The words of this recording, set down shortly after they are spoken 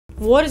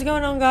What is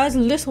going on, guys?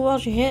 Little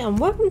Welcher here, and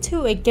welcome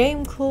to a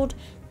game called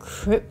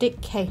Cryptic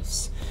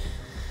Case.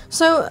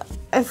 So,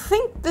 I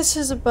think this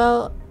is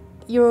about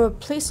you're a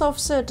police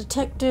officer,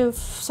 detective,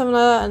 something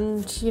like that,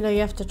 and you know, you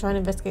have to try and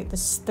investigate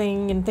this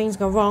thing, and things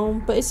go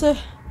wrong. But it's a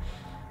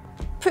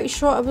pretty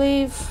short, I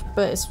believe.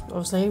 But it's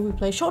obviously we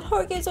play short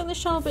horror games on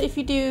this channel. But if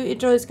you do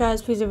enjoy this,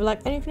 guys, please leave a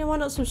like, and if you why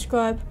not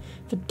subscribe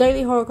for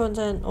daily horror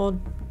content or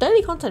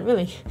daily content,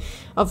 really,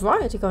 of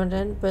variety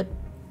content. But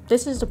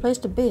this is the place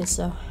to be,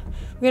 so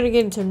we're gonna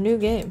get into a new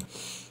game.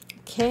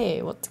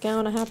 Okay, what's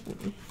gonna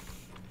happen?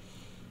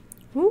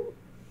 Ooh.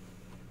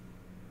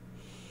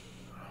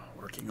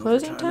 Working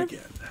Closing overtime time?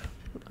 again.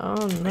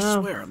 Oh no.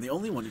 I swear, I'm the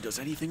only one who does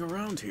anything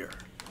around here.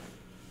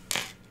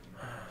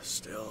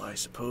 Still, I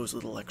suppose a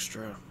little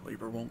extra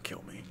labor won't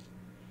kill me.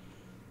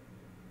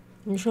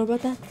 You sure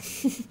about that?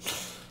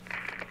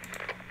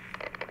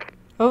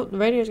 Oh, the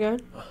radio's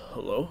going.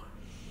 Hello?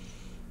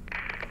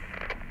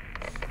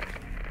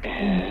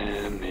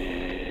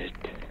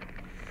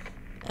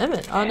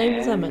 Emmett, our name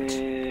is Emmett.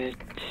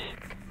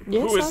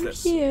 Yes, Who is I'm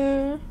this?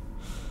 here.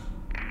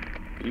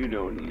 You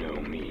don't know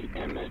me,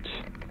 Emmett,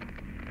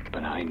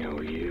 but I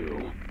know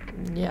you.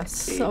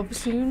 Yes,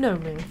 obviously you know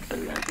me.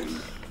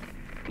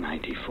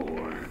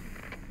 1194.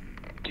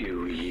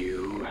 Do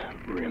you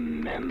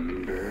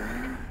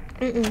remember?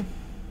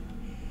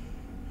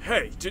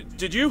 Hey,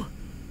 did you?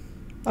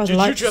 Oh, the Did you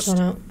lights just-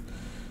 went out.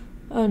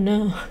 Oh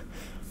no.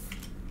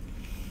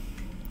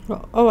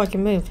 Oh, I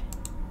can move.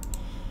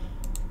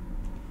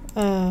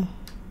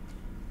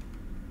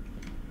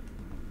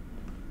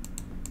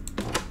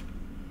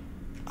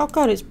 Oh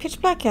god, it's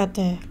pitch black out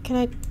there.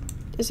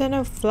 Is there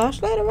no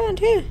flashlight around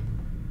here?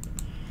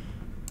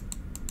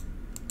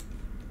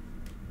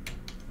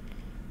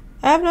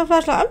 I have no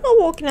flashlight. I'm not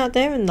walking out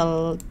there in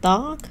the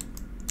dark.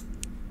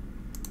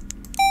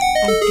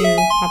 I do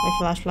have a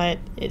flashlight.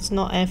 It's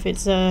not F,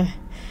 it's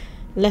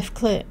left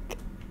click.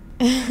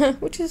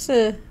 Which is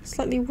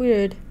slightly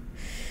weird.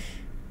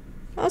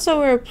 Also,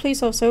 we're a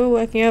police officer, we're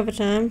working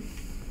overtime.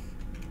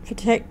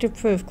 Detective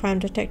proof, crime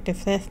detective,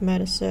 theft,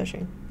 murder,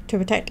 searching. To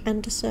protect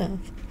and to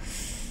serve.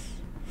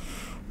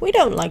 We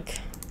don't,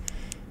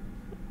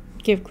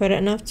 give credit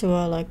enough to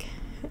our,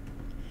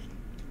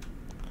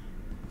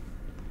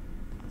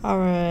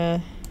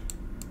 our,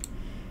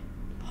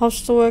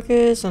 hospital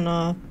workers and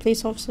our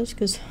police officers,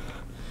 because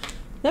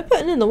they're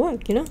putting in the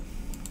work, you know?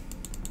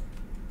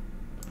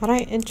 How do I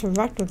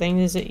interact with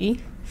things? Is it E?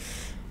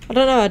 I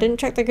don't know, I didn't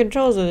check the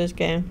controls of this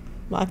game.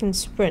 But I can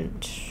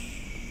sprint.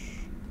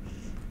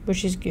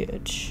 Which is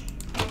good.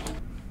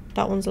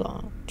 That one's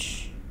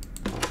locked.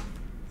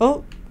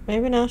 Oh,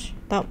 maybe not.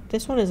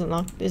 This one isn't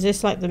locked. Is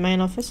this like the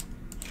main office?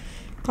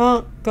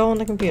 Can't go on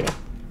the computer.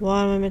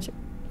 Why am I meant to?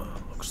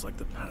 Looks like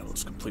the panel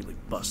is completely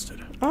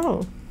busted.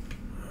 Oh.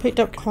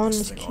 Picked up Can't get Connor's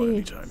this thing on key.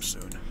 anytime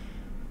soon.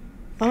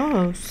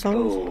 Oh,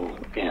 someone's... Oh,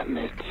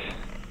 Emmett.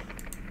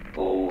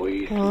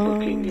 Always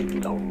looking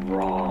in the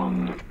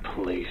wrong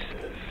places.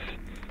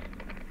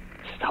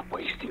 Stop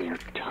wasting your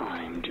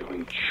time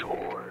doing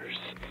chores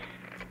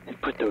and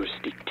put those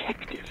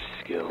detective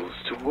skills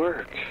to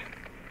work.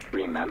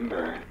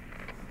 Remember,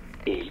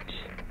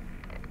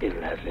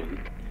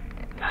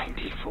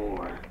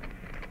 8-11-94.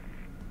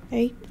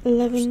 8, Those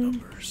 11...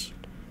 numbers.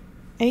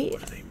 8,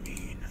 What do they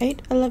mean?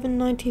 8, 11,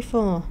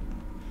 94.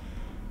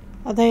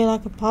 Are they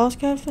like a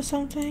passcode for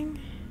something?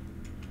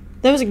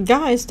 There was a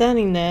guy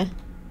standing there.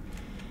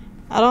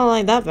 I don't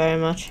like that very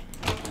much.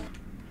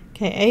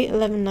 Okay, 8,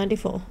 11,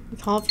 94. We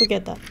can't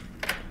forget that.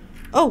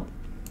 Oh!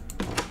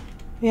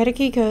 We had a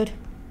key code.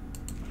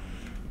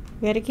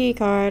 We had a key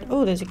card.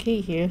 Oh, there's a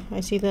key here.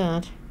 I see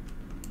that.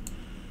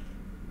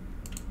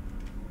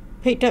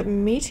 Picked up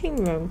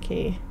meeting room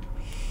key.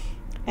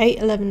 8,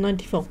 11,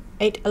 94.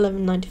 8,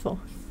 11, 94.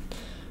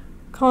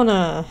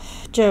 Connor,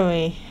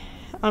 Joey.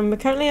 I'm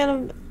currently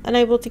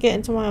unable to get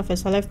into my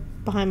office. I left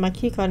behind my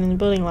keycard in the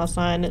building last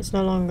night, and it's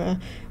no longer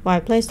where I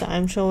placed it.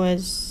 I'm sure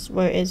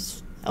where it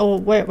is, or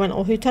where it went,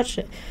 or who touched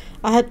it.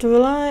 I had to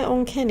rely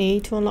on Kenny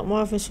to unlock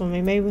my office for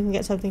me. Maybe we can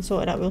get something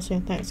sorted out real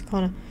soon. Thanks,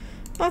 Connor.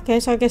 Okay,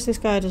 so I guess this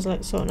guy does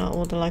sorting out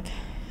all the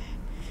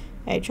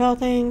HR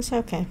things.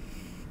 Okay.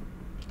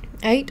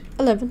 8,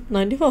 11,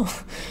 94. I'm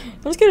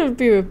just gonna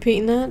be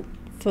repeating that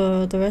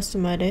for the rest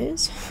of my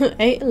days.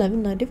 8,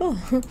 11, 94.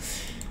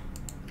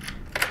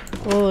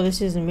 Oh, this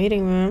is the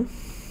meeting room.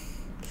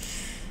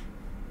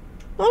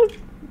 Not a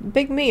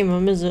big meeting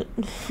room, is it?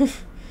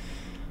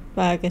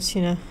 But I guess,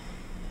 you know,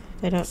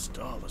 they don't. This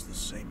doll is the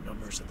same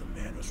numbers that the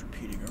man was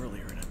repeating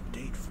earlier in a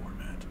date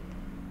format.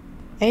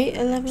 8,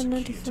 There's 11,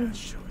 a key 94.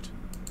 attached to it.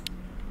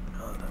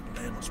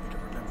 That man wants me to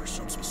remember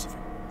some specific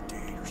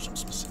date or some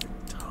specific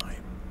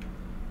time.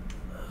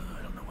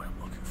 I don't know what I'm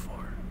looking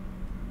for.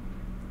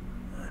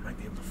 I might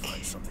be able to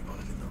find something on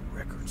it in the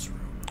records room.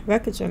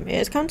 Records room. It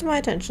has come to my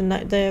attention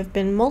that there have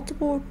been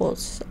multiple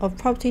reports of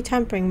property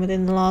tampering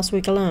within the last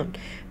week alone,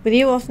 with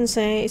you often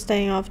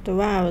staying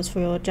after hours for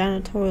your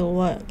janitorial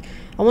work.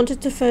 I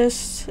wanted to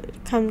first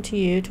come to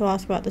you to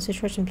ask about the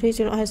situation. Please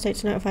do not hesitate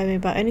to notify me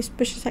about any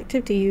suspicious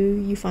activity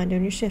you find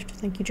on your shift.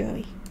 Thank you,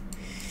 Joey.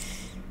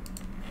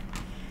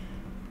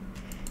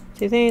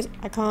 The thing is,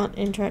 I can't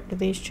interact with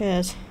these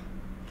chairs.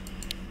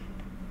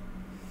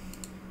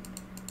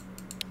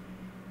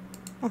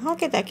 I can't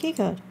get that key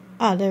card.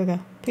 Ah, there we go.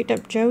 Picked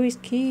up Joey's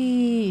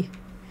key.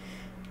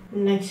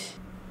 Nice.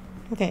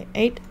 Okay,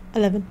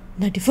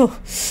 8/11/94.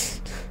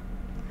 So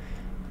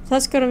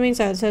that's gotta mean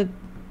so. So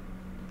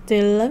the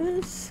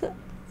 11th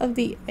of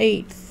the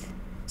 8th.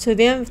 So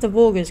the 11th of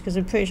August, because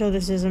I'm pretty sure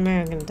this is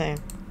American time.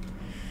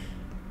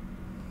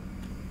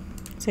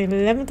 So the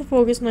 11th of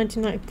August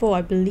 1994,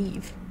 I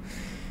believe.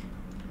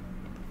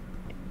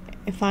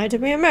 If I had to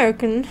be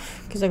American,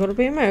 because I gotta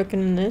be American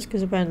in this,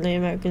 because apparently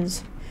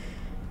Americans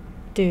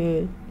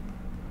do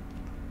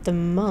the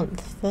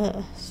month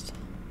first.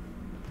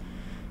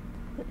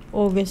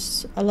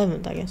 August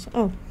 11th, I guess.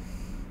 Oh.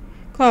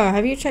 Clara,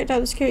 have you checked out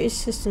the security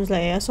systems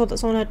lately? I saw that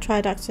someone had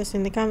tried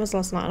accessing the cameras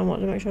last night and I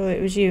wanted to make sure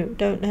it was you.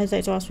 Don't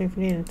hesitate to ask me if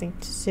you need anything.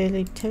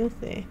 Sincerely,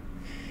 Timothy.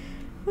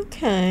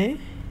 Okay.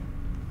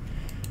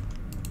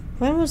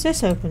 When was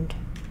this opened?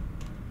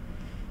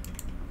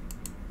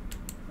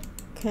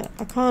 Okay,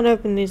 I can't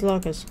open these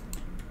lockers.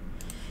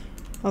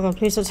 Oh god,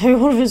 please don't tell me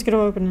one of them is going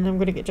to open and I'm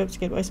going to get jump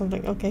scared by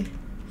something. Okay.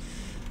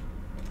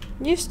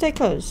 You stay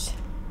close.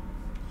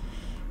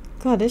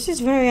 God, this is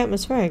very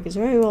atmospheric. It's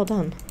very well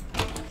done.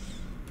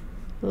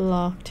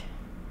 Locked.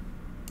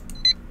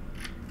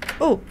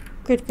 Oh,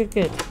 good, good,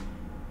 good.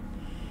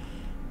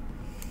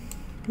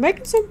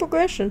 Making some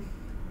progression.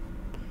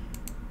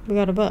 We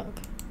got a bug.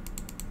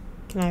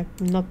 Can I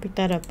not pick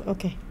that up?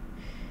 Okay.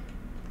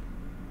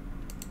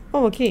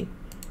 Oh, a key.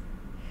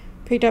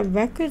 Picked up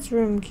records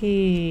room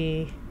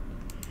key.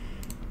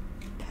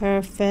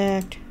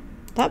 Perfect.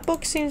 That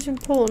book seems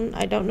important.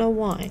 I don't know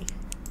why.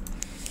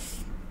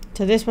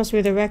 So this must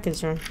be the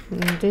records room.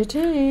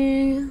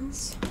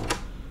 Details.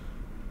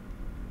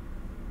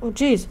 Oh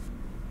jeez.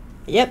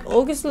 Yep,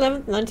 August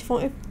 11th,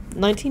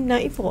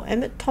 1994.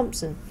 Emmett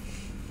Thompson.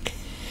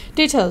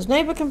 Details.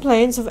 Neighbour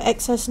complains of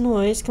excess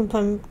noise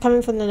coming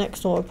from the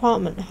next door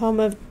apartment, home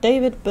of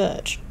David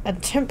Birch,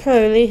 and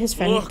temporarily his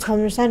friend Look,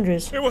 Thomas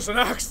Andrews. It was an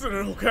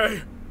accident,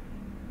 okay?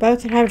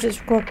 Both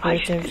inhabitants were I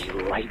cooperative. see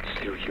right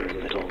through your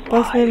little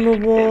Both men were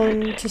lies,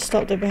 warned Emmett. to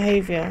stop their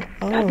behaviour.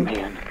 That Oh.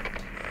 man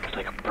was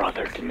like a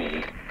brother to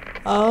me.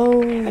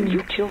 Oh. And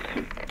you killed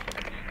him.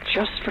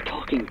 Just for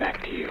talking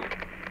back to you.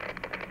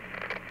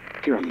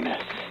 You're a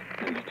mess,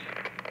 Emmett.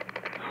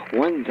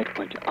 One that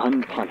went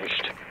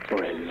unpunished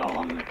for a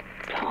long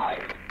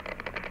time.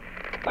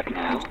 But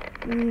now,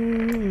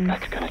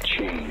 that's gonna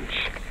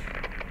change.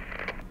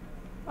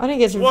 I didn't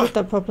get to put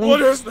that properly.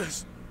 What is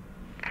this?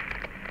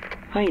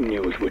 I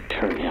knew it would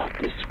turn out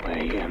this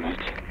way,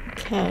 Emmett.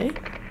 Okay.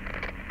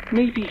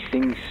 Maybe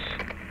things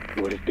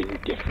would have been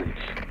different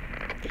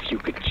if you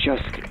could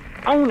just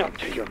own up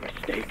to your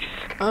mistakes.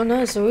 Oh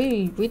no, so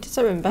we did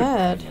something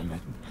bad.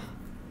 Emmett.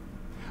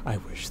 I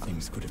wish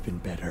things could have been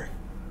better.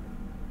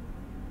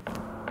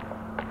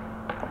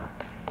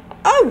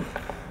 Oh!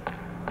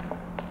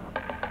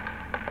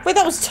 Wait,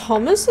 that was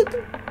Thomas?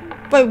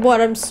 Wait, what?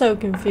 I'm so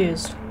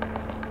confused.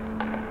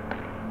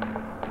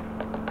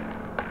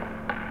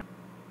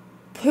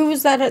 Who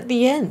was that at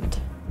the end?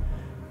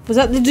 Was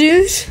that the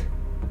dude?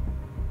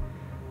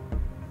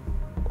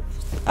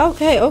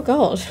 Okay, oh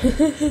god.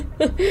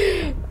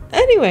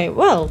 Anyway,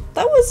 well,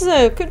 that was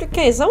a Cryptic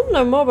case. I want to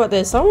know more about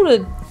this. I want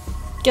to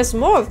get some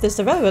more of this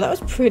developer. That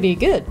was pretty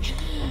good.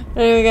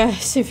 Anyway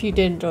guys, if you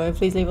did enjoy,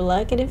 please leave a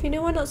like, and if you're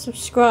new, why not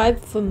subscribe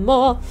for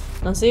more,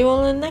 and I'll see you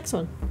all in the next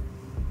one.